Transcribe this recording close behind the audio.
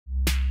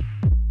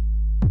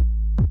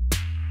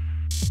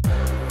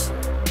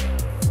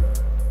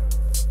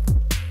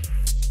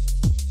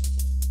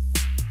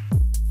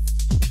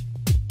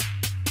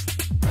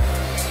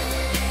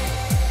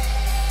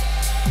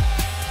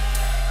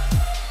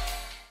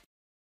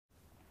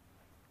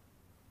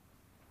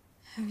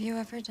Have you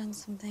ever done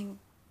something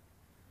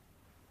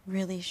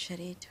really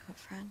shitty to a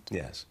friend?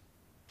 Yes.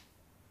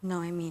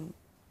 No, I mean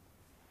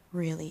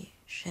really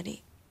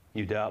shitty.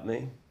 You doubt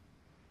me?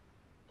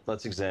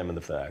 Let's examine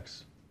the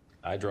facts.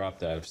 I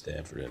dropped out of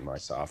Stanford in my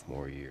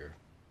sophomore year.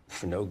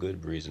 For no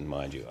good reason,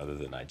 mind you, other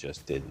than I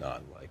just did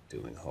not like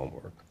doing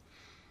homework.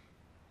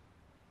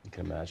 You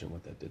can imagine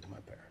what that did to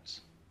my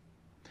parents.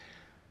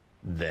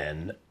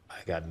 Then I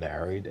got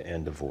married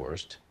and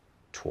divorced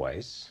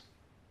twice.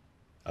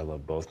 I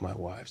love both my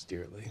wives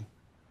dearly.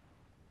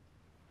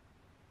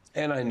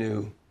 And I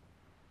knew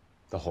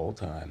the whole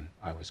time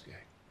I was gay.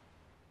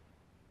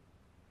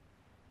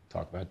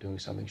 Talk about doing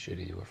something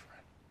shitty to a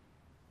friend.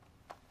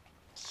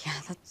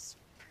 Yeah, that's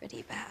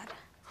pretty bad.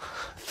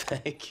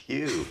 Thank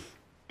you.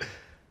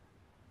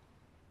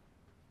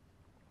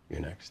 You're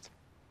next.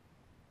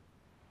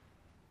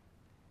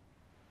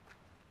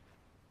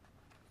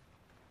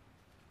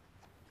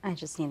 I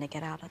just need to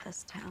get out of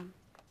this town.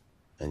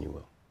 And you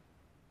will.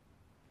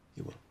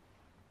 You will.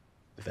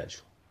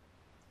 Eventually.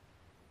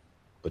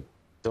 But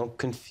don't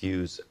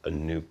confuse a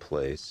new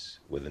place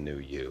with a new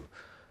you.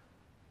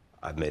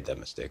 I've made that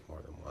mistake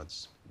more than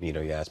once. You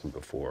know, you asked me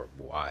before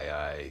why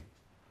I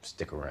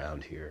stick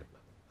around here.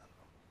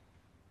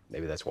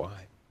 Maybe that's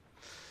why.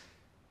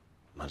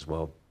 Might as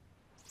well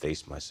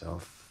face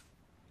myself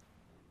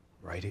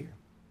right here.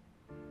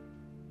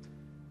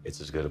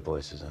 It's as good a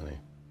place as any.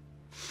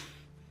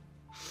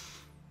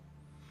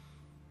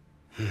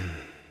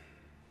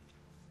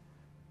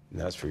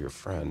 And as for your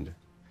friend,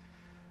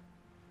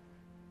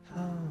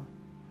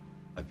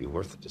 might be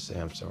worth it to say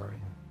I'm sorry.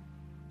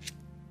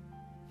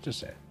 Just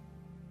say it.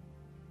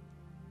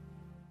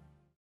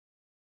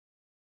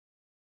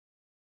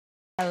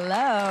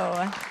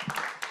 Hello.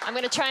 I'm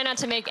going to try not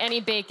to make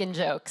any bacon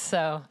jokes,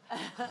 so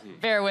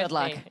bear with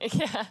luck. me.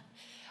 Yeah.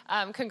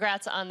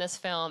 Congrats on this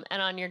film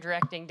and on your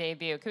directing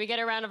debut. Can we get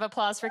a round of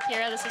applause for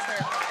Kyra? This is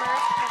her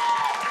first.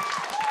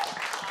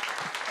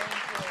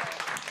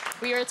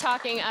 We were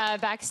talking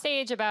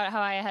backstage about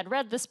how I had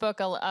read this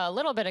book a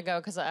little bit ago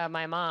because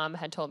my mom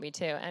had told me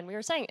to, and we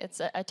were saying it's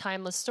a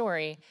timeless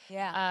story.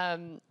 Yeah.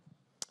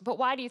 But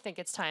why do you think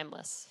it's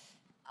timeless?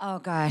 Oh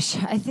gosh,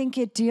 I think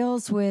it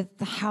deals with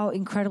how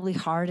incredibly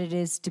hard it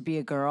is to be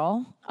a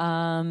girl,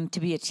 to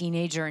be a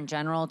teenager in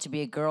general, to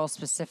be a girl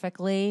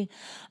specifically,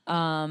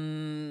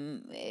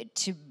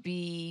 to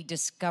be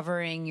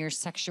discovering your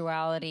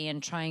sexuality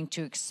and trying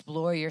to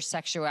explore your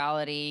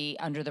sexuality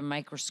under the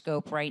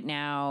microscope right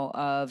now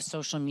of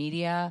social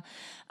media.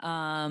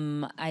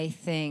 I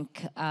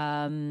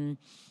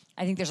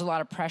think there's a lot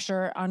of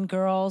pressure on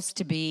girls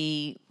to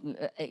be,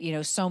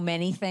 so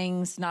many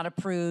things, not a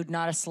prude,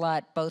 not a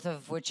slut, both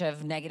of which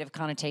have negative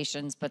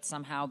connotations, but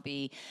somehow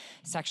be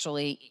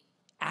sexually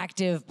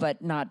active,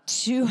 but not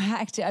too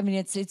active. I mean,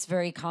 it's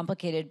very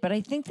complicated, but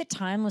I think the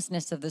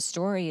timelessness of the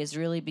story is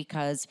really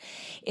because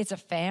it's a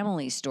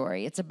family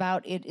story. It's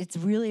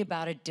really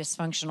about a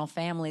dysfunctional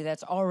family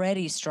that's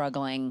already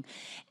struggling,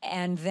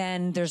 and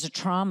then there's a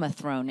trauma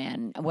thrown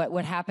in.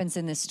 What happens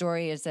in this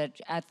story is that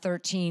at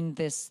 13,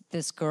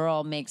 this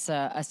girl makes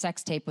a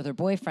sex tape with her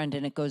boyfriend,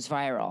 and it goes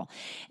viral.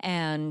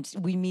 And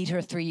we meet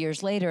her 3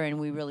 years later, and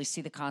we really see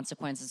the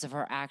consequences of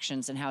her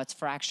actions and how it's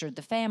fractured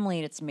the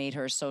family. It's made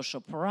her a social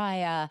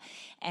pariah.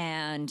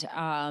 And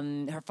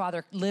her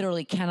father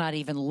literally cannot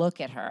even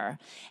look at her,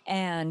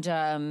 and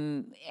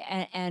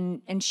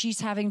she's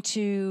having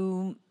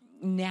to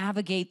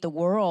navigate the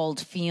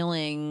world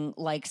feeling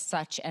like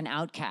such an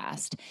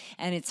outcast.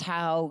 And it's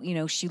how,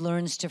 she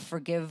learns to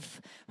forgive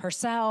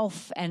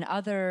herself and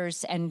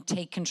others and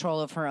take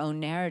control of her own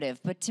narrative.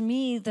 But to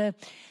me, the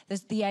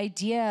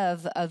idea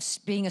of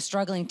being a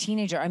struggling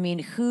teenager, I mean,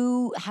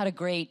 who had a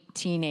great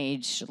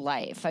teenage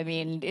life? I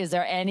mean, is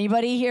there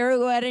anybody here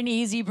who had an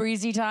easy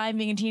breezy time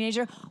being a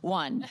teenager?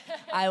 One.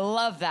 I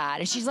love that.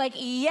 And she's like,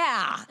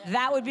 yeah,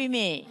 that would be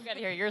me. We got to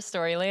hear your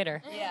story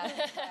later. Yeah,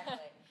 exactly.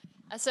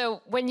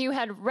 So when you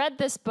had read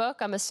this book,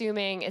 I'm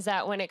assuming, is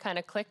that when it kind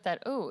of clicked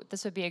that, oh,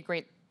 this would be a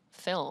great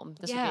film.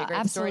 This would be a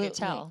great story to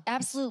tell.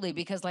 Absolutely,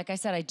 because like I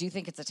said, I do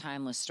think it's a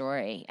timeless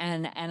story.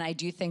 And I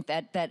do think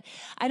that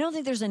I don't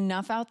think there's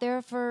enough out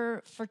there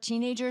for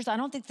teenagers. I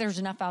don't think there's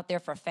enough out there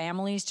for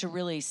families to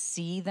really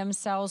see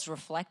themselves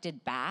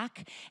reflected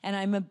back. And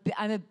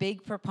I'm a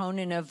big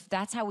proponent of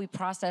that's how we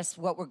process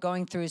what we're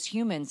going through as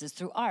humans, is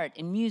through art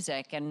and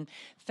music and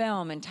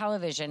film and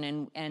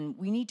television. And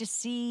we need to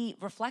see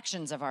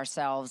reflections of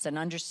ourselves and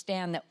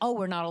understand that, oh,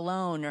 we're not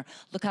alone, or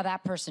look how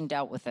that person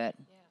dealt with it.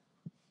 Yeah.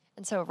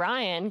 And so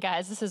Ryann,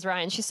 guys, this is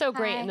Ryann. She's so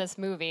great Hi. in this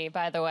movie,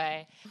 by the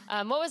way.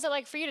 What was it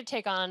like for you to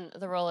take on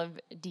the role of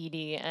Dee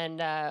Dee, and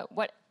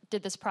what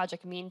did this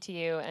project mean to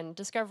you, and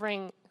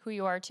discovering who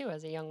you are, too,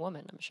 as a young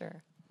woman, I'm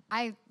sure?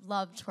 I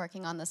loved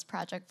working on this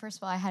project. First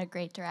of all, I had a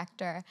great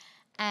director,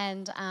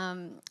 and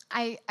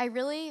I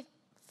really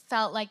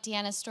felt like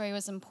Deanna's story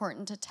was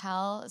important to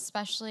tell,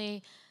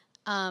 especially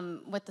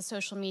with the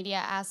social media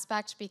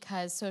aspect,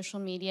 because social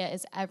media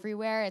is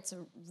everywhere. It's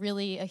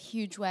really a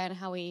huge way in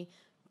how we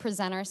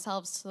present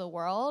ourselves to the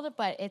world,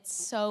 but it's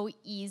so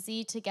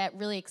easy to get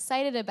really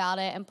excited about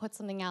it and put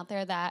something out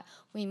there that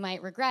we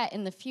might regret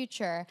in the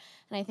future.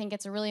 And I think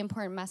it's a really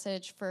important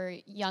message for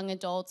young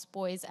adults,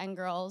 boys and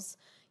girls,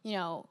 you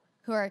know,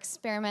 who are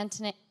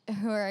experimenting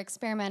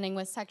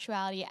with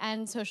sexuality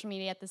and social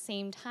media at the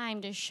same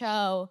time, to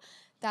show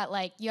that,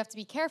 like, you have to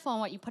be careful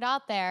in what you put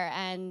out there,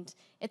 and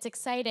it's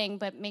exciting,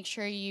 but make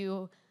sure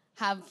you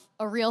have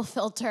a real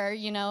filter,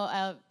 you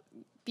know,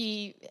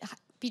 be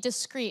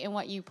discreet in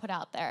what you put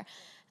out there.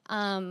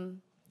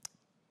 And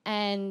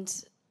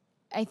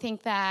I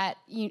think that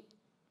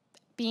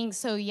being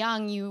so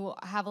young, you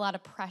have a lot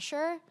of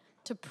pressure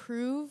to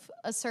prove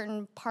a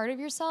certain part of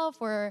yourself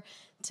or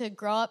to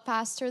grow up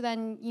faster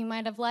than you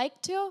might have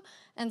liked to.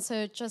 And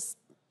so just,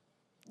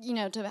 you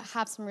know, to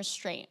have some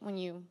restraint when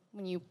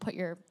you put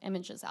your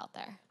images out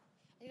there.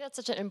 I think that's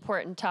such an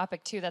important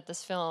topic, too, that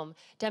this film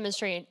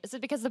demonstrates. Is it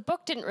because the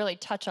book didn't really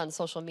touch on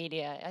social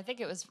media? I think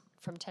it was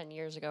from 10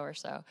 years ago or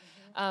so.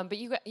 But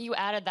you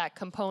added that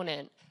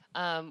component.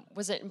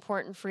 Was it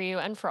important for you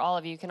and for all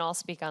of you, can all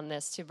speak on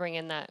this, to bring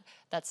in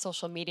that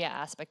social media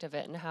aspect of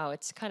it and how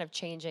it's kind of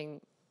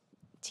changing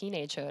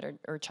teenagehood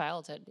or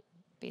childhood,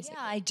 basically?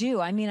 Yeah, I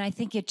do. I mean, I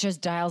think it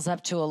just dials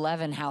up to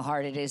 11 how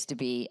hard it is to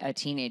be a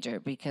teenager,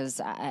 because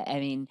I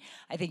mean,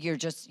 I think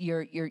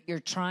you're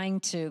trying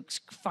to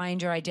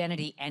find your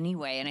identity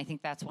anyway, and I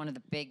think that's one of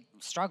the big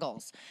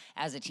struggles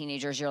as a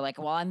teenager. Is you're like,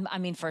 well, I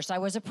mean, first I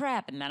was a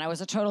prep, and then I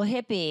was a total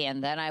hippie,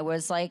 and then I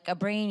was like a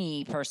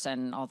brainy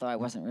person, although I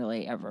wasn't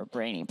really ever a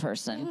brainy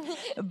person.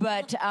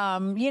 But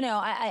you know,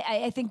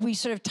 I think we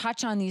sort of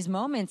touch on these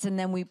moments, and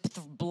then we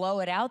blow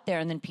it out there,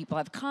 and then people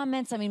have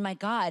comments. I mean, my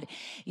God,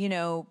 you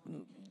know,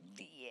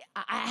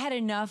 I had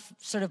enough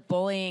sort of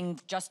bullying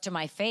just to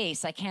my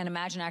face. I can't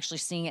imagine actually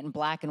seeing it in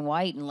black and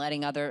white and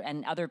letting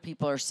other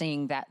people are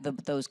seeing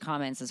those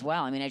comments as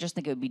well. I mean, I just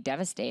think it would be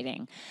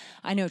devastating.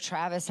 I know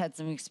Travis had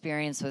some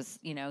experience with,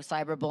 you know,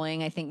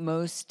 cyberbullying. I think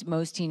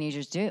most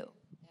teenagers do.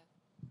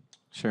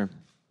 Sure.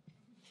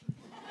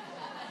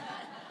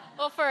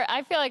 Well,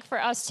 I feel like for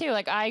us too,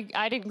 like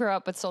I didn't grow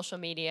up with social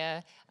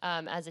media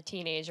as a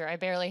teenager. I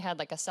barely had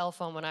like a cell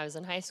phone when I was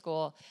in high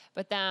school.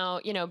 But now,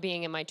 you know,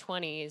 being in my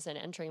 20s and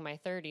entering my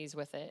 30s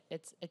with it,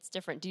 it's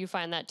different. Do you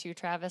find that too,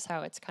 Travis,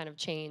 how it's kind of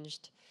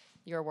changed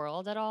your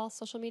world at all,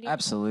 social media?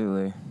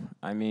 Absolutely.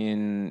 I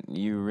mean,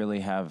 you really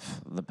have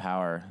the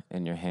power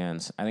in your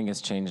hands. I think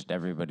it's changed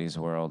everybody's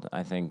world.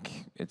 I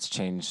think it's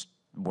changed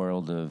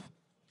world of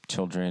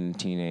children,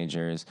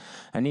 teenagers,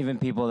 and even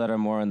people that are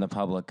more in the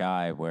public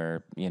eye,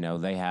 where, you know,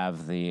 they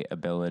have the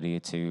ability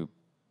to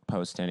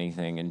post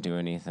anything and do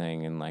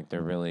anything, and like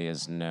there really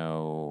is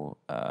no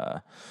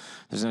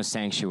there's no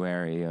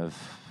sanctuary of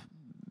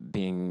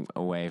being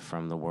away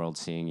from the world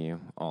seeing you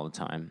all the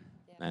time,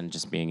 and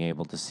just being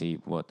able to see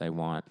what they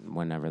want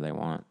whenever they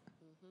want.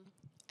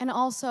 And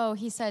also,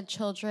 he said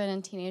children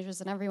and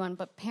teenagers and everyone,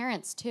 but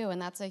parents too,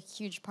 and that's a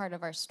huge part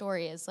of our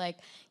story, is like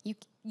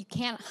you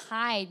can't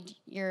hide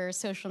your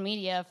social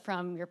media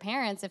from your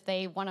parents. If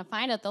they want to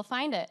find it, they'll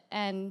find it.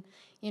 And,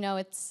 you know,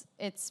 it's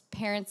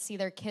parents see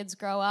their kids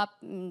grow up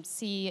and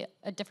see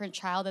a different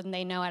child than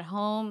they know at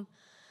home.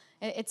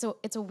 It's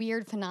a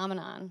weird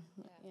phenomenon.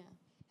 Yeah.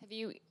 Have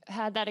you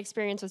had that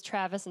experience with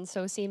Travis and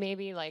Sosie,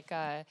 maybe, like,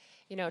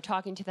 you know,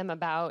 talking to them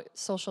about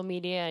social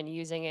media and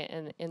using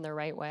it in the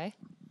right way?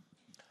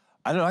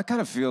 I don't know. I kind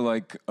of feel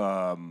like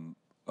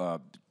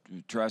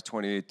Travis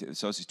 28,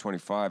 Sosie's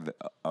 25.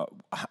 I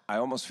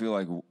almost feel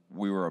like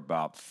we were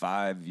about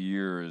 5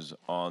 years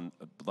on,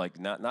 like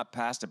not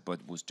past it,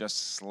 but was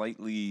just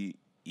slightly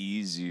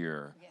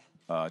easier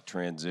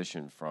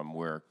transition from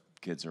where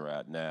kids are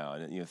at now.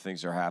 And, you know,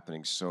 things are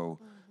happening so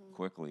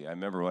quickly. I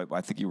remember, like,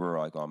 I think you were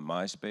like on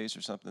MySpace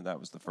or something. That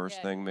was the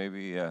first thing,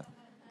 maybe. Yeah.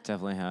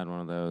 Definitely had one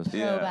of those.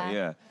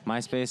 Yeah.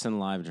 MySpace and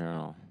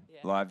LiveJournal.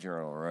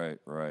 LiveJournal,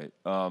 right.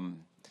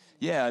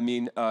 Yeah, I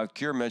mean,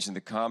 Kyra mentioned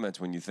the comments.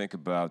 When you think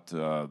about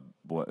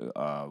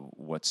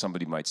what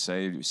somebody might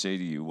say to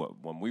you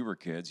when we were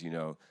kids, you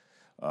know,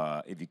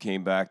 if you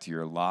came back to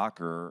your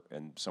locker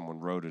and someone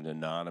wrote an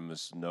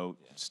anonymous note,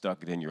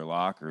 stuck it in your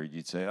locker,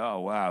 you'd say, "Oh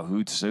wow,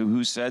 who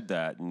said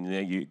that?" And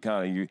then you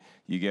kind of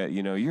you get,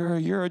 you know,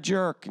 you're a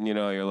jerk, and, you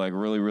know, you're like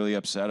really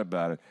upset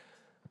about it.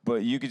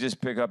 But you could just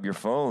pick up your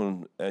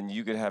phone and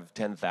you could have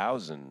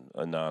 10,000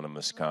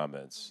 anonymous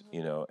comments,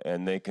 you know,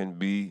 and they can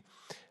be.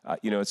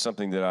 You know, it's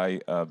something that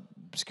I,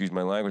 excuse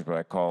my language, but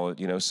I call it,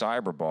 you know,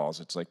 cyberballs.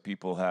 It's like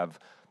people have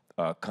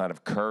kind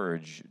of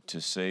courage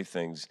to say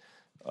things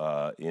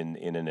in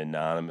an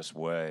anonymous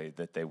way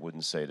that they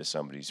wouldn't say to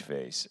somebody's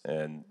face.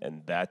 And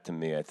that, to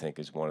me, I think,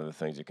 is one of the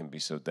things that can be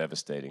so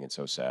devastating and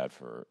so sad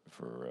for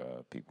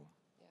people,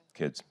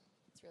 kids,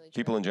 It's really true.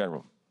 people in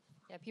general.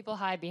 Yeah, people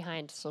hide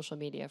behind social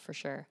media for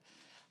sure.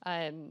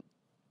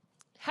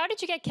 How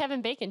did you get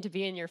Kevin Bacon to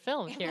be in your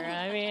film, Kyra?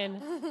 I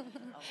mean,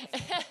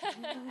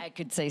 I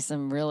could say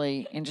some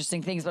really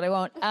interesting things, but I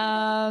won't.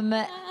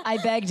 I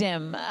begged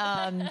him.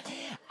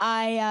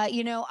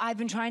 You know, I've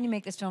been trying to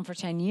make this film for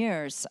 10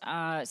 years.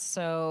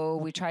 So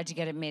we tried to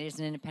get it made as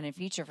an independent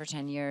feature for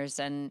 10 years,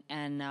 and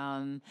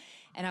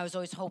and I was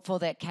always hopeful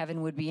that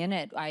Kevin would be in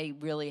it. I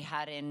really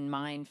had in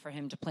mind for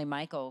him to play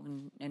Michael,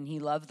 and he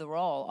loved the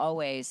role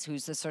always.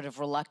 Who's the sort of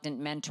reluctant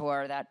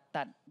mentor, that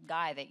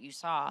guy that you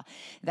saw,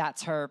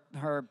 that's her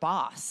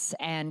boss,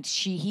 and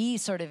he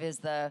sort of is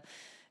the.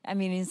 I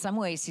mean, in some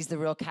ways, he's the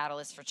real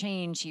catalyst for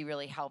change. He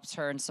really helps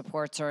her and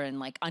supports her and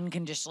like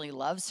unconditionally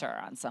loves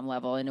her on some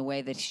level in a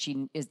way that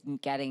she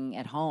isn't getting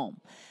at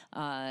home.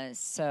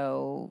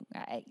 So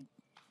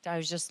I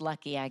was just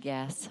lucky, I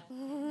guess.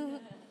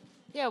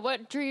 Yeah,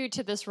 what drew you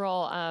to this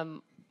role?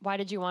 Why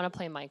did you want to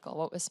play Michael?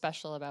 What was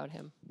special about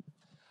him?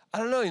 I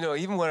don't know. You know,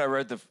 even when I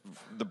read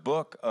the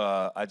book,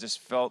 I just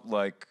felt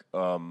like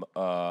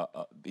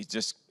he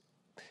just.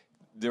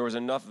 There was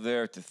enough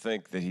there to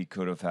think that he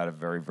could have had a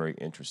very, very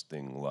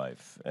interesting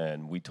life,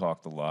 and we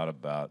talked a lot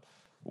about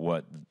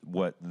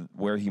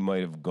where he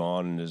might have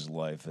gone in his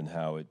life and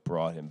how it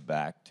brought him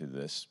back to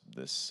this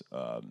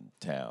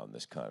town,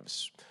 this kind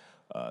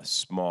of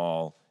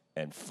small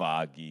and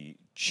foggy,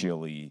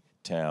 chilly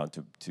town,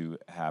 to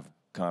have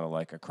kind of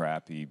like a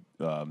crappy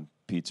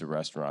pizza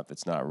restaurant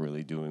that's not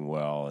really doing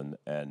well,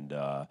 and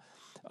I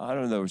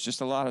don't know. There was just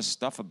a lot of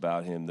stuff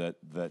about him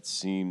that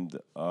seemed.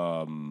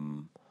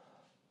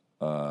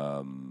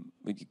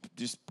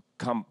 Just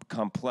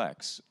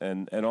complex,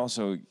 and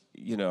also,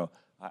 you know,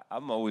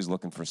 I'm always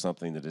looking for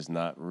something that is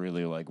not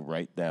really like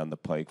right down the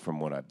pike from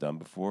what I've done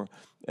before,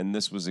 and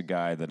this was a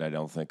guy that I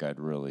don't think I'd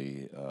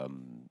really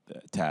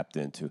tapped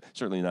into,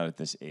 certainly not at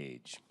this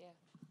age. Yeah.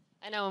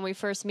 I know when we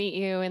first meet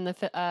you in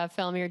the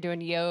film, you're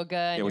doing yoga.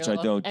 And yeah, which I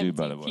don't do,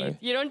 by the way.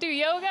 You don't do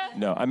yoga?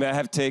 No, I mean, I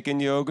have taken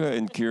yoga,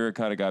 and Kyra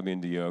kind of got me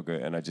into yoga,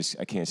 and I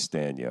can't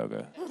stand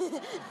yoga.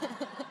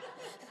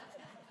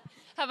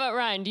 How about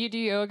Ryan? Do you do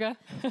yoga?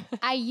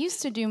 I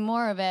used to do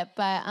more of it,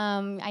 but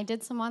I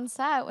did some on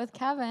set with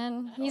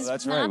Kevin. He's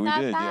that's not right. We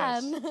that did.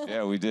 bad. Yes.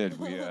 Yeah, we did.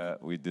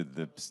 We did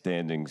the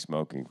standing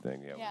smoking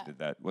thing. Yeah, we did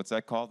that. What's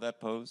that called?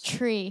 That pose?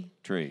 Tree.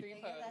 Tree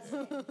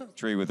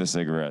with a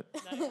cigarette.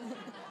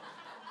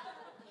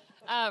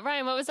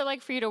 Ryan, what was it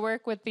like for you to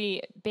work with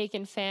the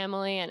Bacon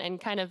family and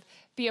kind of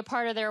be a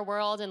part of their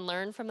world and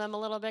learn from them a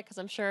little bit? Because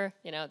I'm sure,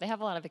 you know, they have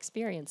a lot of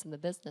experience in the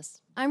business.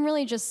 I'm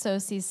really just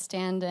Sosie's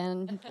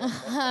stand-in.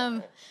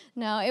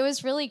 No, it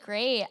was really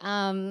great.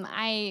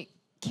 Kyra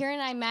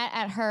and I met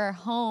at her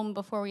home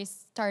before we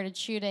started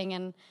shooting,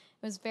 and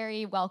it was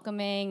very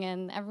welcoming,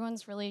 and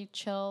everyone's really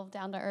chill,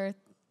 down to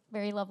earth,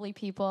 very lovely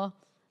people.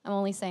 I'm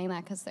only saying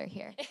that because they're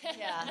here.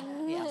 Yeah.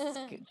 Yes.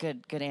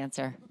 Good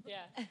answer.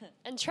 Yeah.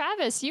 And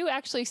Travis, you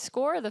actually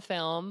score the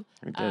film.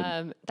 We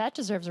did. That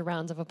deserves a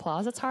round of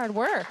applause. It's hard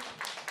work.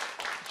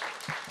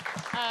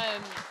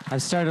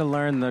 I've started to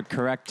learn the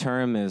correct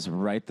term is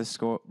wrote the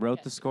score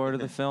to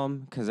the film,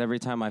 because every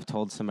time I've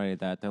told somebody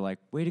that, they're like,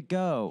 way to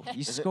go,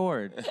 you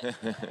scored.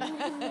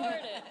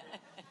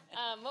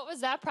 What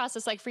was that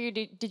process like for you?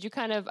 Did you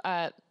kind of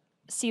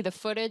see the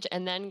footage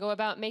and then go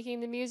about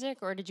making the music,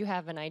 or did you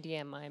have an idea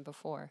in mind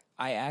before?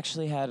 I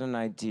actually had an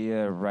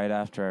idea right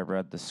after I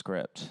read the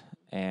script,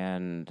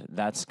 and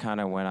that's kind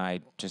of when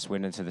I just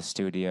went into the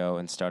studio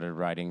and started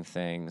writing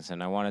things,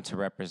 and I wanted to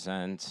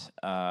represent,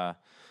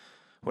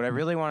 what I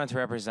really wanted to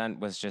represent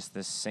was just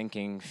this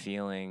sinking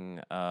feeling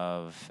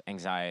of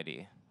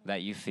anxiety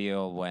that you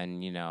feel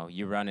when, you know,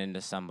 you run into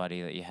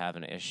somebody that you have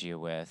an issue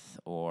with,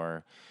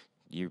 or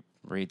you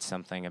read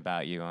something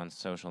about you on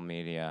social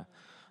media.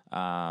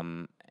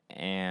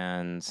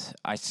 And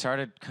I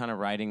started kind of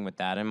writing with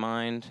that in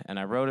mind, and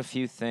I wrote a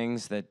few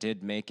things that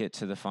did make it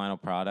to the final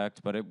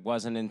product, but it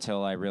wasn't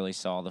until I really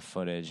saw the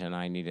footage and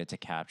I needed to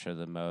capture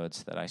the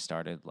modes that I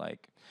started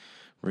like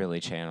really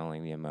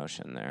channeling the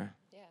emotion there.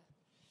 Yeah.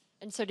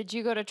 And so did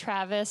you go to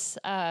Travis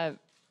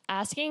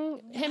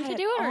asking him to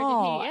do it, or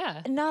all. did he?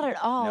 Yeah. Not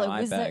at all. No, it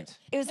I was begged.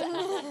 It was.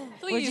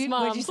 Please,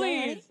 Mom, what'd you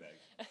say, please. honey?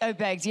 I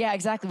begged. Yeah,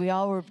 exactly. We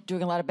all were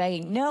doing a lot of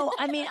begging. No,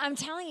 I mean, I'm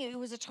telling you, it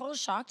was a total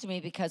shock to me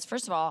because,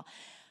 first of all,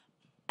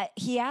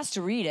 he asked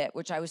to read it,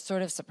 which I was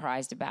sort of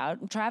surprised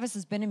about. Travis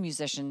has been a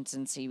musician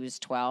since he was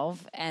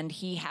 12, and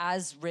he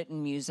has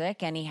written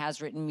music, and he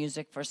has written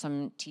music for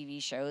some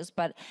TV shows,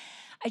 but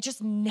I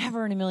just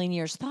never in a million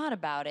years thought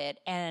about it.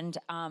 And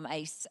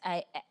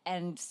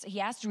and he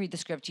asked to read the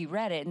script. He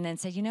read it and then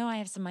said, you know, I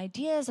have some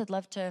ideas. I'd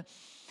love to,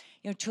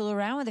 you know, tool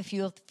around with a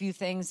few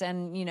things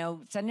and, you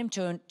know, send him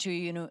to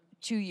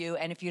you,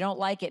 and if you don't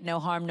like it, no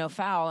harm, no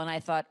foul. And I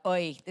thought,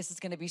 oi, this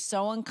is going to be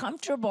so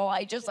uncomfortable.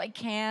 I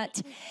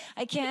can't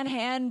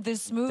hand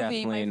this movie,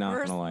 Definitely my not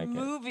first gonna like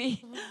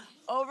movie,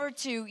 over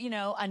to, you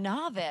know, a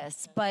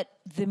novice. But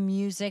the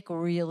music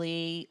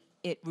really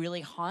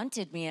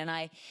haunted me,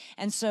 and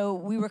so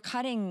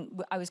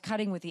I was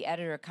cutting with the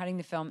editor, cutting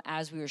the film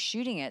as we were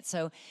shooting it.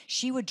 So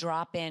she would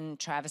drop in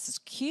Travis's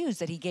cues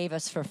that he gave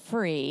us for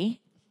free.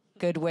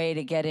 Good way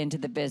to get into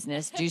the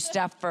business. Do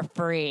stuff for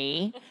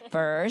free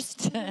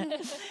first.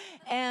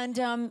 And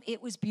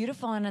it was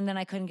beautiful, and then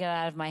I couldn't get it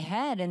out of my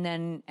head. And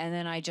then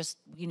I just,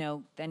 you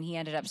know, then he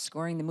ended up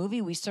scoring the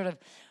movie. We sort of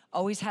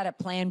always had a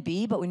plan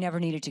B, but we never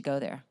needed to go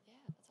there. Yeah,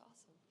 that's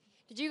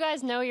awesome. Did you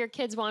guys know your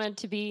kids wanted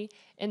to be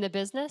in the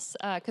business?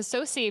 Because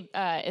Sosie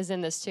is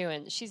in this too,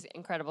 and she's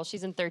incredible.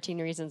 She's in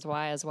 13 Reasons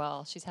Why as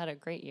well. She's had a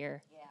great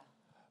year.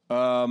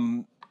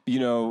 You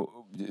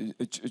know,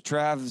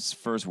 Trav's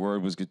first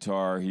word was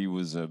guitar. He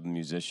was a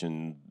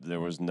musician. There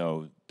was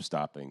no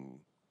stopping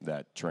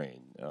that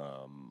train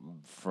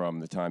from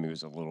the time he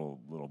was a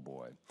little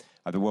boy.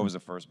 What was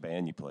the first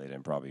band you played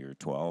in? Probably you were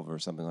 12 or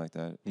something like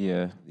that.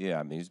 Yeah. Yeah,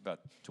 I mean, he was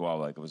about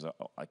 12. Like it was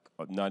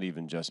not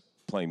even just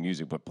playing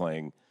music, but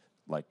playing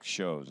like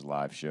shows,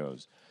 live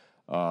shows.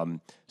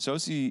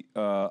 Sosie,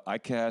 I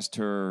cast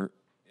her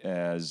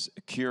as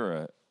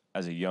Kyra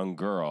as a young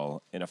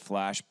girl in a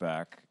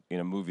flashback in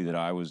a movie that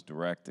I was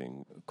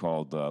directing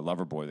called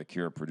Loverboy that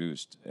Kyra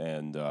produced.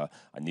 And I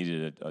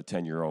needed a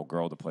 10-year-old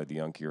girl to play the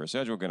young Kyra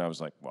Sedgwick, and I was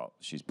like, well,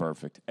 she's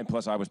perfect. And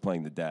plus, I was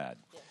playing the dad.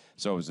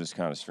 So it was this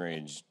kind of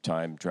strange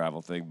time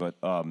travel thing. But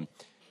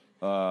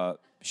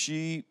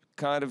she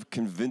kind of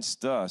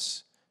convinced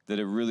us that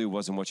it really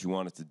wasn't what she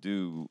wanted to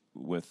do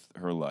with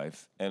her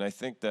life. And I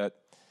think that,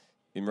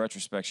 in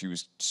retrospect, she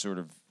was sort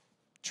of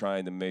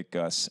trying to make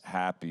us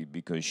happy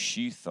because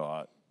she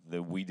thought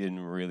that we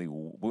didn't really...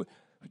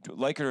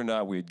 Like it or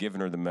not, we had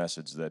given her the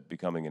message that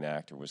becoming an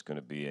actor was going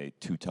to be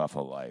too tough a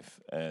life,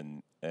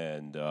 and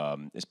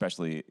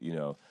especially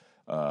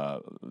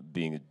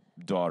being a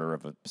daughter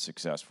of a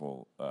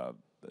successful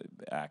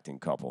acting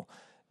couple,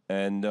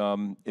 and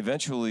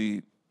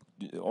eventually,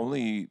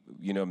 only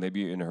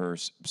maybe in her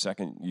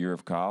second year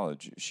of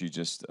college, she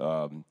just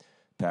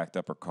packed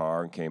up her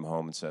car and came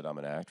home and said, "I'm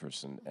an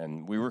actress,"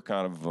 and we were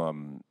kind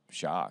of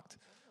shocked,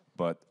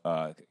 but.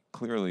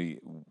 Clearly,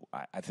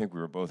 I think we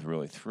were both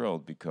really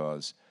thrilled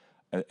because,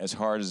 as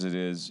hard as it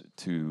is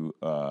to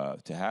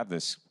have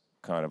this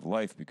kind of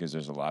life, because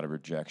there's a lot of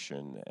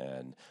rejection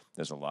and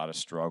there's a lot of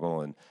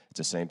struggle, and it's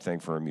the same thing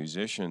for a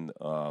musician.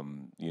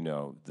 The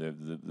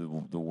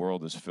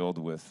world is filled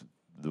with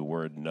the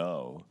word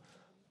no,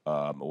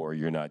 or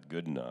you're not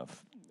good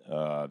enough.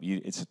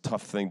 It's a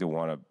tough thing to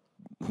want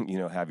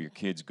to, have your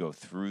kids go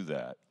through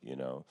that.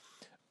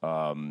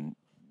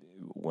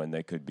 When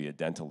they could be a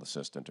dental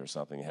assistant or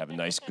something, have a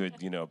nice, good,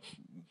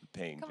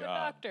 paying Become job.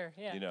 a doctor,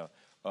 yeah.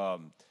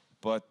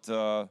 But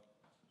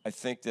I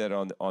think that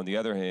on the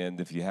other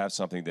hand, if you have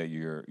something that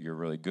you're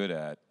really good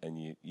at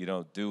and you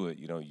don't do it,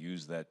 you don't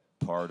use that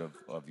part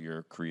of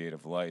your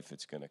creative life,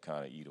 it's going to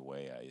kind of eat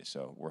away at you.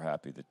 So we're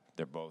happy that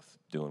they're both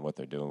doing what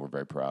they're doing. We're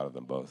very proud of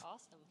them both.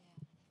 Awesome.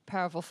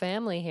 Powerful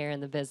family here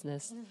in the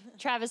business.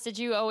 Travis, did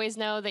you always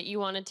know that you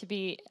wanted to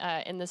be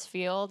in this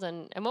field?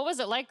 And what was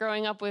it like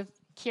growing up with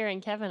Kyra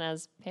and Kevin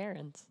as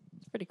parents?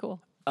 It's pretty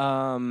cool.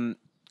 I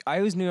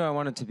always knew I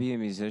wanted to be a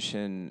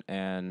musician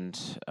and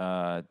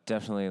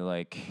definitely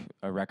like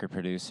a record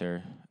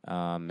producer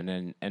and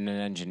an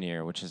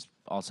engineer, which is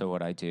also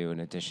what I do in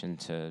addition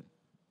to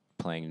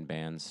playing in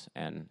bands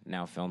and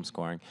now film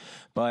scoring.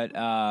 But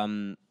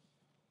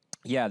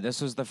yeah, this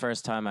was the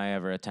first time I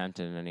ever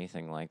attempted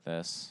anything like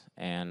this.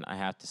 And I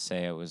have to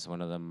say it was one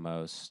of the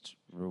most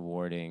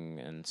rewarding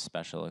and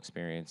special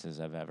experiences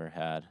I've ever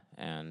had.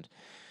 And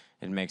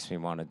it makes me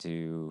want to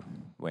do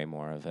way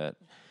more of it.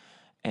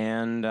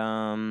 And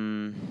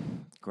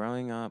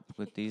growing up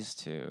with these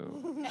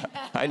two.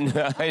 I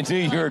knew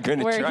you were going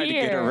to try to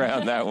get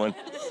around that one.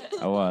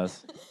 I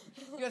was.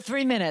 You have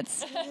 3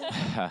 minutes.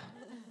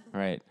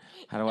 Right.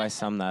 How do I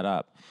sum that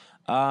up?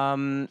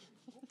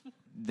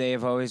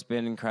 They've always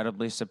been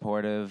incredibly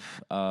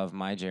supportive of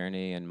my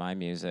journey and my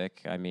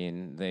music. I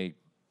mean, they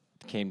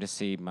came to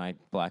see my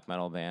black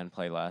metal band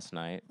play last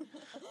night.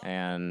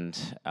 And,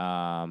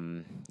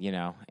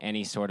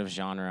 any sort of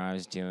genre I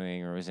was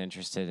doing or was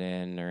interested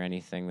in or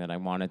anything that I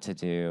wanted to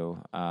do,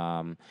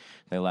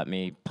 they let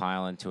me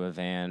pile into a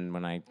van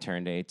when I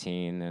turned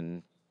 18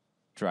 and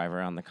drive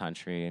around the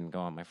country and go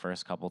on my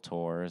first couple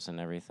tours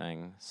and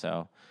everything.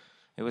 So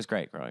it was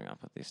great growing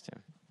up with these two.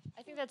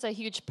 I think that's a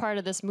huge part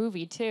of this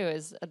movie, too,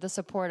 is the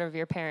support of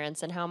your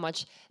parents and how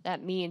much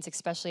that means,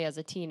 especially as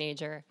a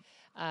teenager.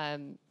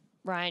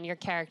 Ryan, your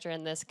character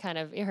in this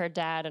her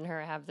dad and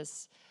her have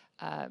this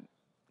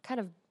kind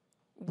of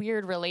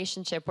weird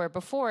relationship where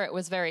before it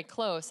was very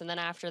close, and then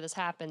after this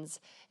happens,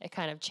 it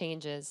kind of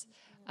changes.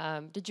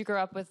 Did you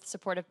grow up with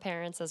supportive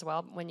parents as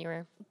well when you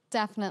were?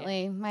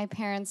 Definitely. Yeah. My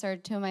parents are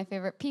two of my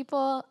favorite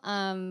people,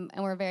 and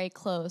we're very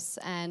close.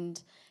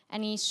 And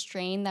any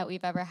strain that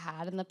we've ever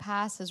had in the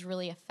past has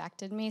really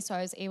affected me, so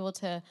I was able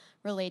to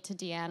relate to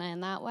Deanna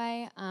in that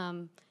way.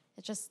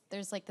 It's just,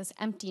 there's like this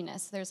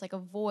emptiness, there's like a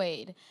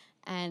void,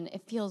 and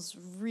it feels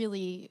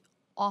really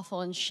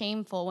awful and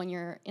shameful when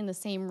you're in the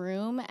same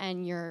room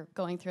and you're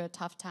going through a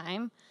tough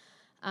time.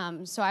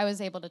 So I was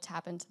able to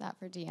tap into that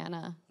for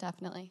Deanna,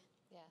 definitely.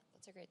 Yeah,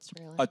 that's a great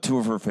storyline. Two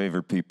of her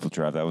favorite people,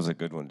 Trav. That was a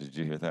good one. Did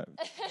you hear that?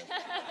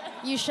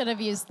 You should have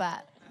used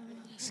that.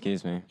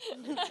 Excuse me.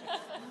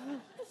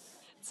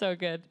 So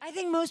good. I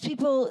think most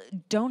people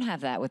don't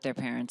have that with their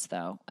parents,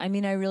 though. I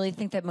mean, I really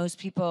think that most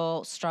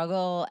people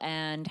struggle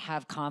and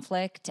have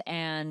conflict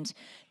and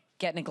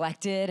get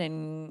neglected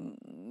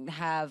and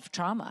have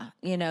trauma,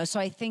 So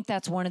I think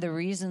that's one of the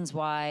reasons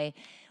why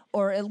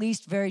or at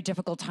least very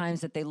difficult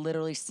times that they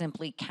literally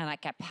simply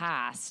cannot get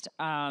past.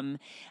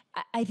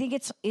 I think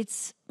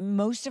it's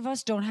most of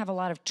us don't have a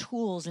lot of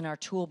tools in our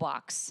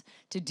toolbox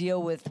to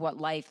deal with what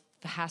life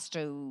has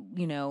to,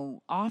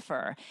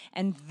 offer.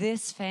 And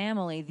this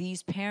family,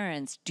 these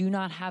parents do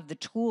not have the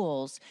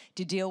tools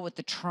to deal with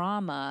the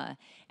trauma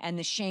and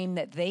the shame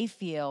that they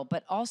feel,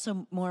 but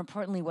also more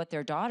importantly, what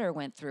their daughter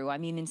went through. I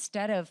mean,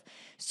 instead of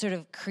sort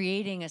of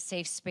creating a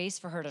safe space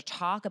for her to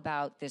talk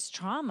about this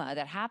trauma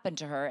that happened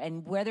to her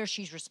and whether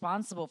she's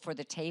responsible for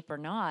the tape or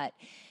not,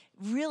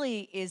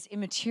 really is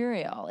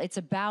immaterial. It's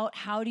about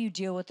how do you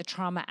deal with the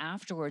trauma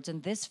afterwards.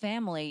 And this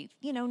family,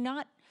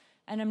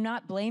 and I'm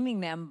not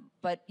blaming them,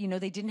 but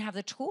they didn't have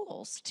the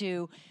tools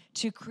to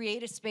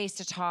create a space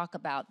to talk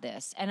about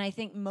this. And I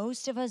think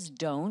most of us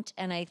don't.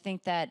 And I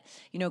think that,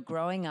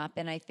 growing up,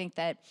 and I think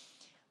that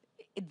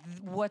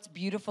what's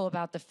beautiful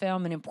about the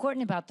film and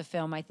important about the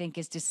film, I think,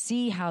 is to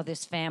see how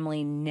this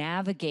family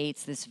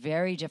navigates this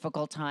very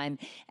difficult time.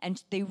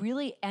 And they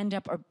really end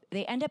up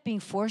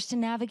being forced to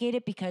navigate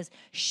it because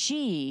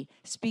she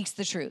speaks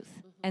the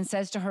truth and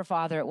says to her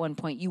father at one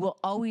point, "You will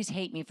always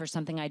hate me for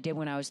something I did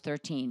when I was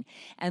 13.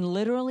 And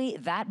literally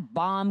that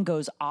bomb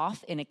goes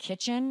off in a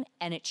kitchen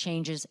and it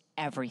changes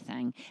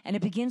everything. And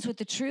it begins with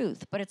the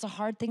truth, but it's a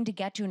hard thing to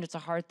get to and it's a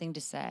hard thing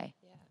to say.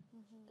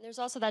 There's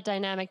also that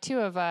dynamic, too,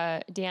 of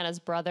Deanna's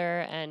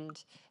brother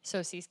and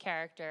Sosie's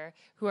character,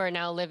 who are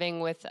now living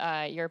with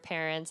your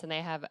parents, and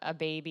they have a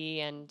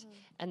baby, and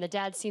the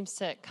dad seems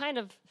to kind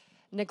of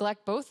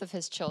neglect both of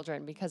his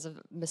children because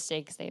of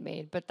mistakes they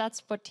made. But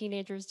that's what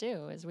teenagers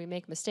do, is we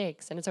make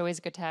mistakes, and it's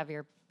always good to have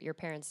your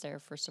parents there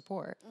for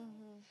support.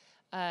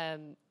 I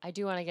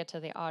do want to get to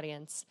the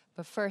audience,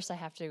 but first I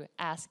have to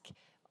ask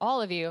all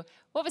of you,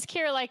 what was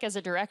Kyra like as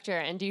a director,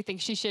 and do you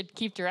think she should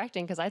keep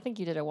directing? Because I think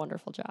you did a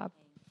wonderful job.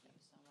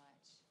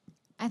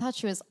 I thought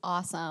she was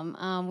awesome.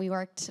 We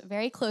worked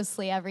very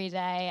closely every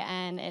day,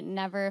 and it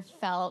never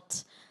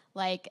felt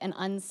like an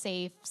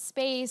unsafe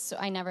space.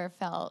 I never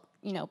felt,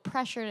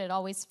 pressured. It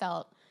always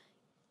felt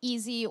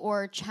easy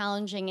or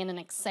challenging in an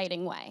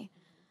exciting way.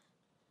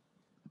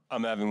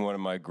 I'm having one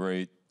of my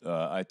great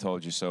I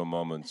told you so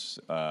moments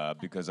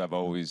because I've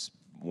always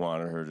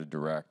wanted her to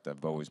direct.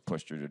 I've always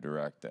pushed her to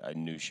direct. I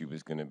knew she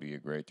was going to be a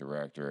great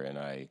director, and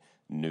I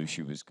knew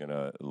she was going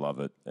to love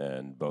it,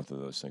 and both of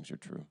those things are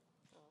true.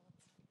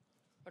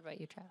 What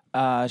about you,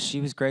 Trav? She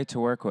was great to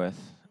work with.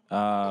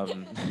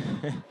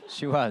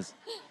 She was.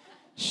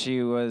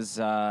 She was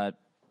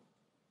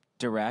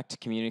direct,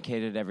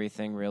 communicated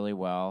everything really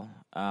well.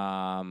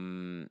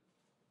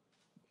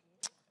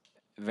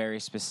 Very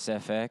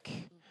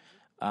specific.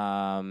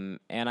 And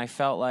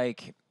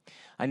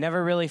I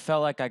never really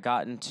felt like I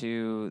got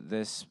into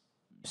this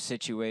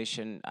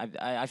situation.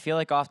 I feel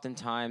like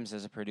oftentimes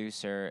as a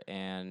producer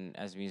and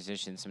as a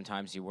musician,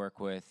 sometimes you work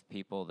with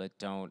people that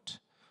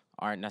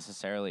aren't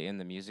necessarily in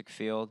the music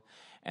field,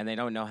 and they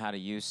don't know how to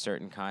use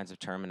certain kinds of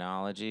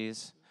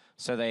terminologies.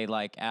 So they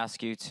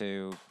ask you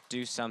to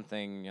do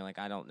something. You're like,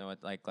 I don't know it.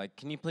 Like,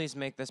 can you please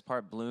make this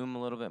part bloom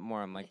a little bit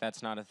more? I'm like,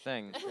 that's not a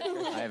thing.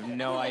 I have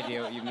no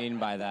idea what you mean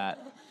by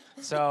that.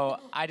 So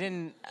I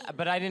didn't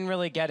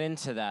really get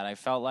into that. I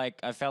felt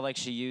like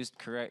she used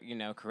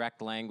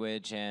correct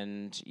language,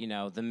 and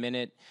the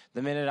minute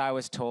I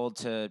was told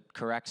to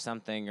correct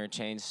something or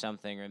change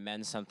something or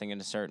amend something in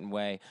a certain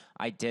way,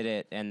 I did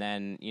it, and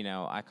then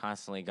I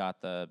constantly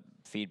got the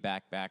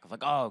feedback back of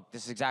oh,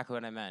 this is exactly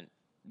what I meant.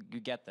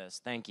 You get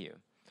this. Thank you.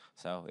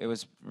 So it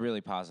was a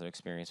really positive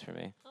experience for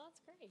me. Oh,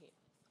 that's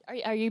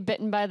great. Are you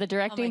bitten by the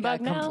directing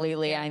bug now?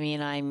 Completely. Yeah. I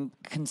mean, I'm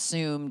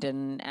consumed,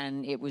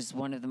 and it was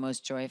one of the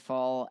most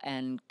joyful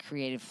and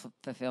creatively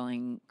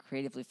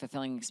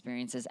fulfilling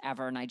experiences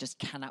ever, and I just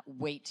cannot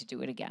wait to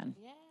do it again.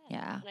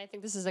 Yeah. And I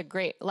think this is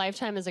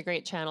Lifetime is a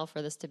great channel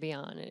for this to be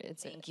on.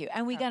 Thank you.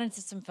 And we got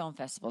into some film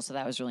festivals, so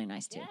that was really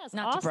nice too. Yes,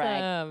 Not awesome. to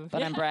brag,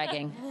 but I'm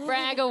bragging.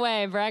 Brag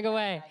away, brag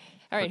away.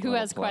 All right, who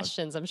has applause.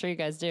 questions? I'm sure you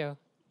guys do.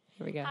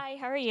 Here we go. Hi,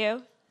 how are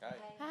you?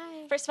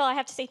 Hi. First of all, I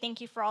have to say thank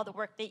you for all the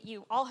work that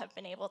you all have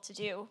been able to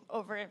do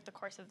over the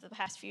course of the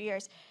past few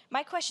years.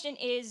 My question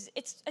is,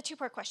 it's a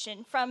two-part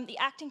question. From the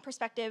acting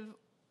perspective,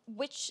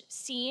 which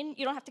scene,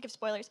 you don't have to give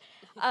spoilers,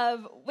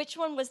 of which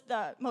one was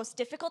the most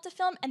difficult to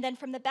film? And then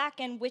from the back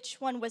end, which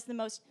one was the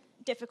most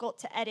difficult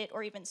to edit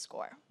or even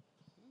score?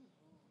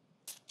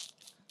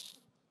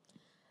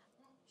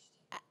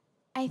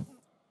 Okay.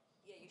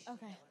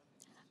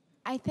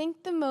 I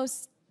think the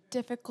most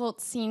difficult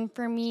scene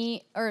for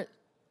me, or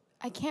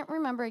I can't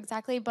remember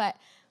exactly, but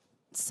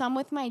some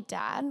with my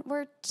dad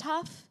were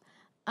tough.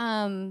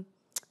 John,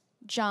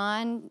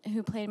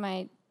 who played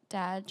my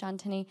dad, John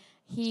Tinney,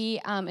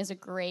 he is a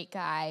great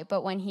guy,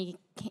 but when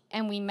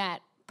we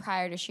met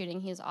prior to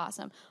shooting, he was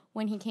awesome.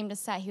 When he came to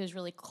set, he was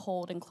really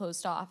cold and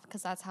closed off,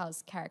 because that's how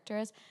his character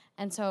is.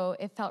 And so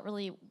it felt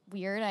really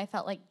weird. I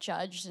felt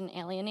judged and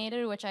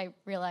alienated, which I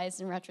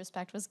realized in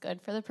retrospect was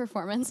good for the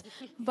performance.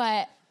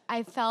 But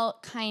I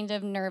felt kind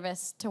of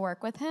nervous to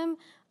work with him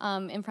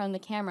in front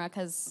of the camera,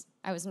 because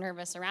I was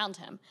nervous around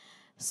him.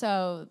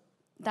 So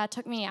that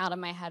took me out of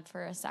my head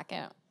for a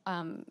second.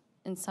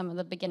 in some of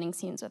the beginning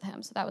scenes with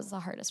him. So that was the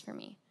hardest for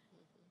me.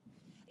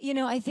 You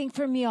know, I think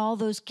for me, all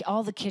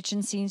the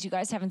kitchen scenes. You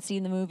guys haven't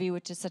seen the movie,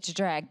 which is such a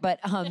drag, but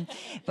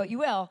you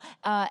will.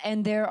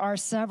 And there are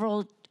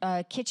several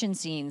kitchen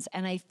scenes,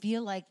 and I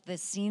feel like the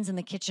scenes in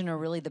the kitchen are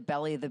really the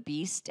belly of the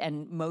beast.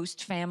 And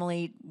most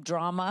family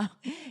drama,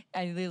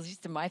 at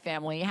least in my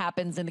family,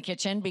 happens in the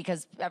kitchen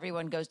because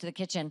everyone goes to the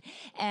kitchen.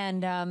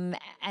 And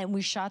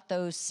we shot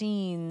those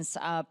scenes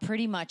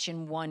pretty much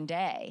in one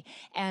day,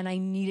 and I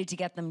needed to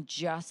get them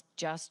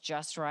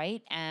just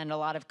right, and a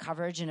lot of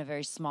coverage in a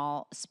very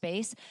small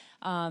space.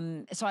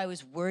 So I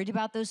was worried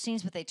about those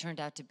scenes, but they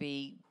turned out to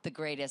be the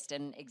greatest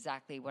and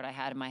exactly what I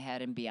had in my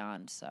head and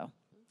beyond. So,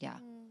 yeah.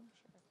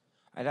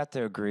 I'd have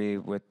to agree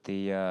with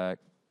the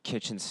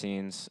kitchen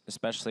scenes,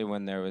 especially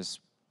when there was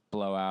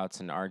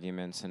blowouts and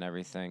arguments and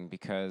everything,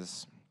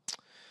 because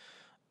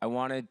I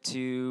wanted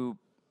to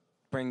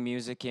bring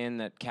music in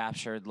that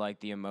captured like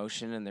the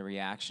emotion and the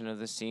reaction of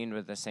the scene, but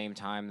at the same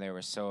time they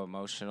were so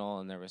emotional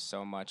and there was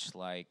so much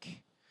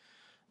like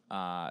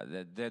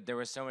there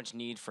was so much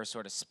need for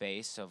sort of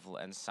space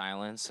and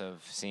silence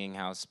of seeing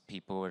how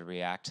people would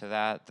react to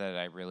that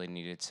I really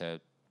needed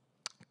to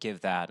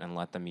give that and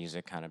let the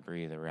music kind of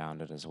breathe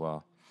around it as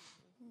well.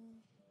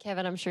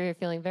 Kevin, I'm sure you're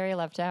feeling very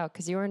left out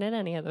because you weren't in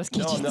any of those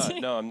kitchen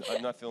scenes. No, I'm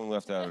not feeling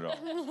left out at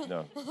all.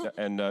 No,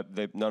 and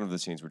none of the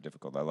scenes were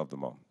difficult. I love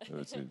them all.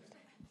 Who's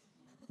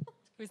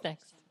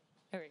next?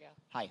 Here we go.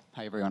 Hi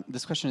everyone.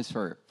 This question is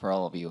for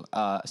all of you.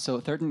 So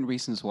 13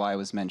 Reasons Why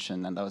was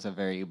mentioned, and that was a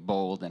very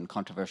bold and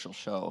controversial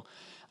show.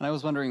 And I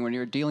was wondering, when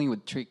you're dealing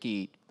with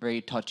tricky,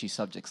 very touchy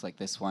subjects like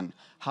this one,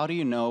 how do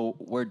you know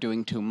we're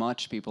doing too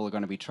much, people are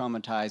going to be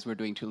traumatized, we're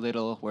doing too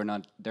little,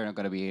 they're not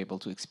going to be able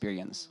to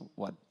experience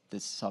what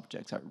these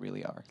subjects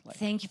really are like?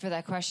 Thank you for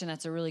that question.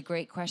 That's a really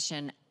great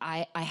question.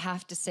 I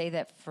have to say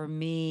that for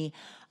me,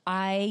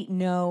 I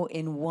know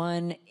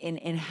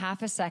in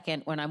half a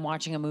second when I'm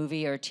watching a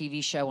movie or a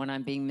TV show when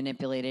I'm being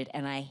manipulated,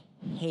 and I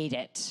hate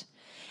it.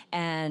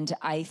 And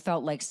I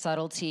felt like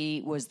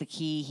subtlety was the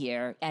key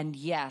here. And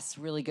yes,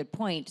 really good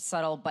point,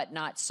 subtle, but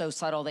not so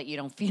subtle that you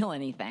don't feel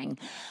anything.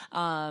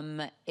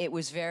 It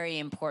was very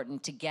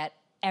important to get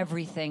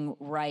everything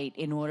right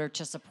in order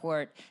to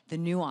support the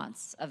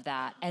nuance of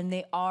that. And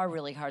they are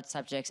really hard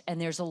subjects. And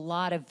there's a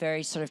lot of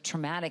very sort of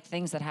traumatic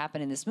things that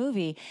happen in this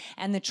movie.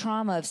 And the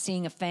trauma of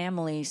seeing a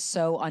family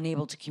so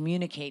unable to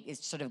communicate is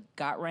sort of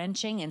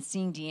gut-wrenching. And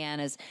seeing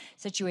Deanna's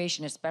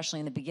situation, especially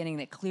in the beginning,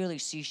 that clearly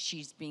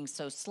she's being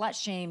so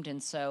slut-shamed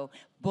and so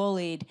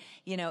bullied,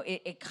 you know,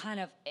 it kind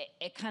of,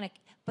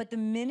 but the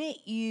minute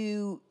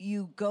you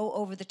go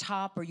over the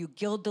top or you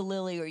gild the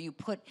lily or you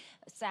put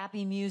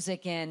sappy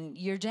music in,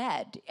 you're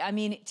dead. I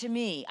mean, to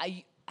me,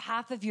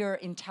 half of your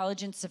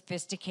intelligent,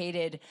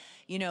 sophisticated,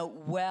 you know,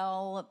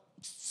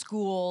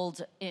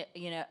 well-schooled,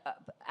 you know,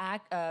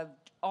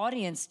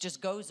 audience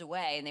just goes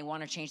away and they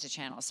want to change the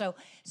channel. So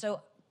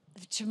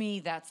to me,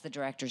 that's the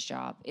director's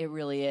job. It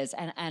really is.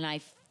 And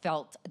I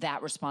felt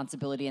that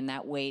responsibility and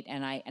that weight,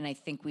 and I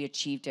think we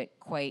achieved it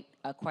quite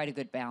a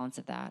good balance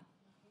of that.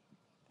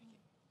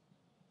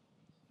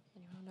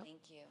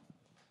 Thank you.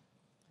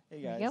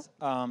 Hey guys.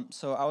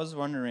 So I was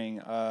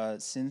wondering,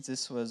 since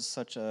this was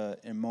such an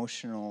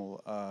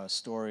emotional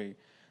story,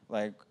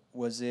 like,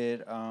 was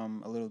it a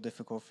little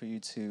difficult for you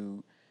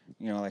to,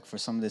 you know, like for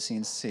some of the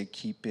scenes to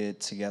keep it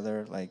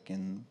together, like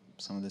in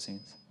some of the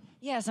scenes?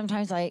 Yeah,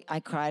 sometimes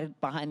I cried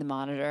behind the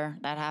monitor.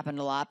 That happened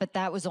a lot, but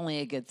that was only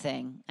a good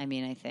thing. I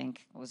mean, I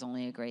think it was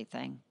only a great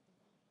thing.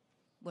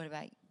 What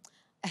about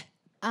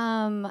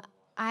you?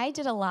 I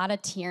did a lot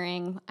of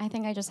tearing. I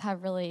think I just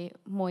have really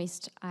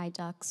moist eye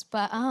ducts.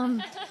 But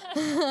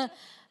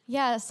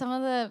yeah, some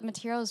of the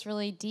material is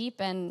really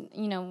deep, and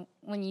you know,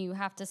 when you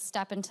have to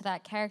step into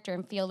that character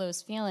and feel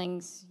those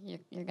feelings,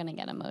 you're gonna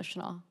get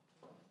emotional.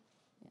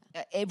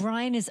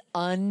 Ryann is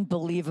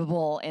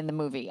unbelievable in the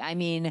movie. I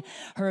mean,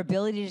 her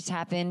ability to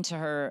tap into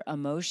her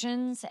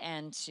emotions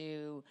and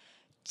to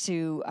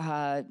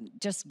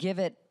just give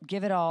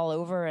it all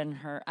over, and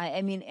her.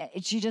 I mean,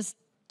 she just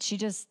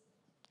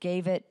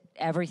gave it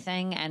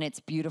everything, and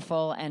it's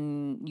beautiful,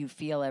 and you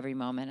feel every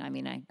moment. I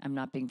mean, I'm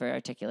not being very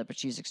articulate, but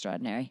she's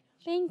extraordinary.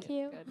 Thank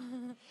you.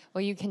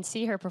 Well, you can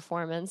see her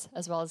performance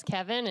as well as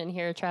Kevin and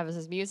hear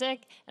Travis's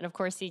music and, of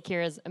course, see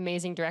Kyra's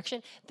amazing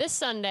direction this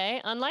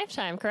Sunday on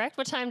Lifetime, correct?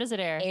 What time does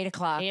it air? 8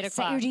 o'clock. 8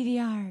 o'clock. Set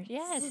your DVR.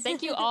 Yes.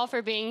 Thank you all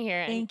for being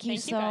here. Thank you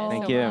so guys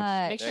much. you.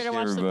 Make sure to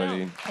watch the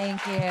film.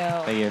 Thank you.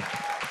 Thank you.